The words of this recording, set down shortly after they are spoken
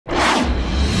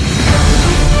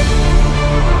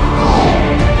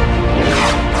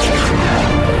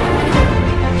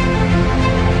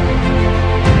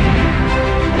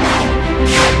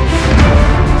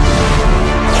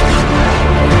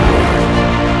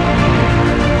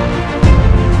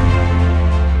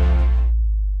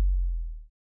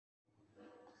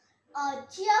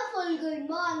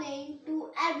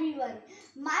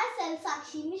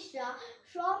Sakshi Mishra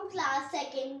from class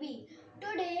 2nd B.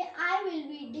 Today I will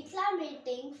be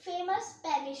declamating famous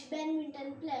Spanish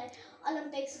badminton player,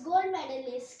 Olympics gold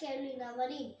medalist Carolina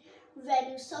Marin.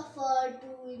 When you suffer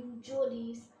to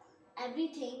injuries,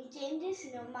 everything changes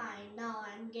in your mind. Now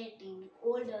I am getting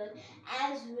older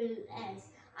as well as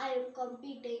I am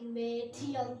competing with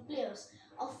young players.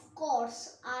 Of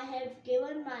course, I have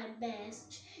given my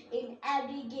best in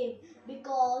every game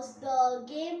because the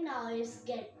game now is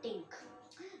getting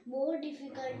more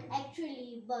difficult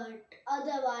actually, but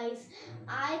otherwise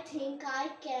I think I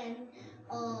can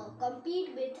compete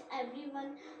with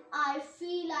everyone. I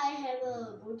feel I have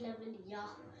a good level,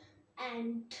 yeah,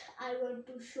 and I want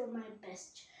to show my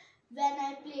best. When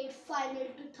I played final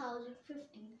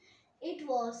 2015, it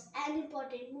was an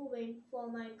important moment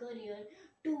for my career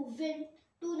to win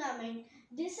tournament.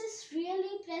 This is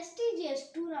really prestigious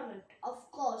tournament.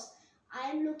 Of course, I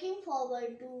am looking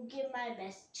forward to give my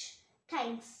best.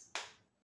 Thanks.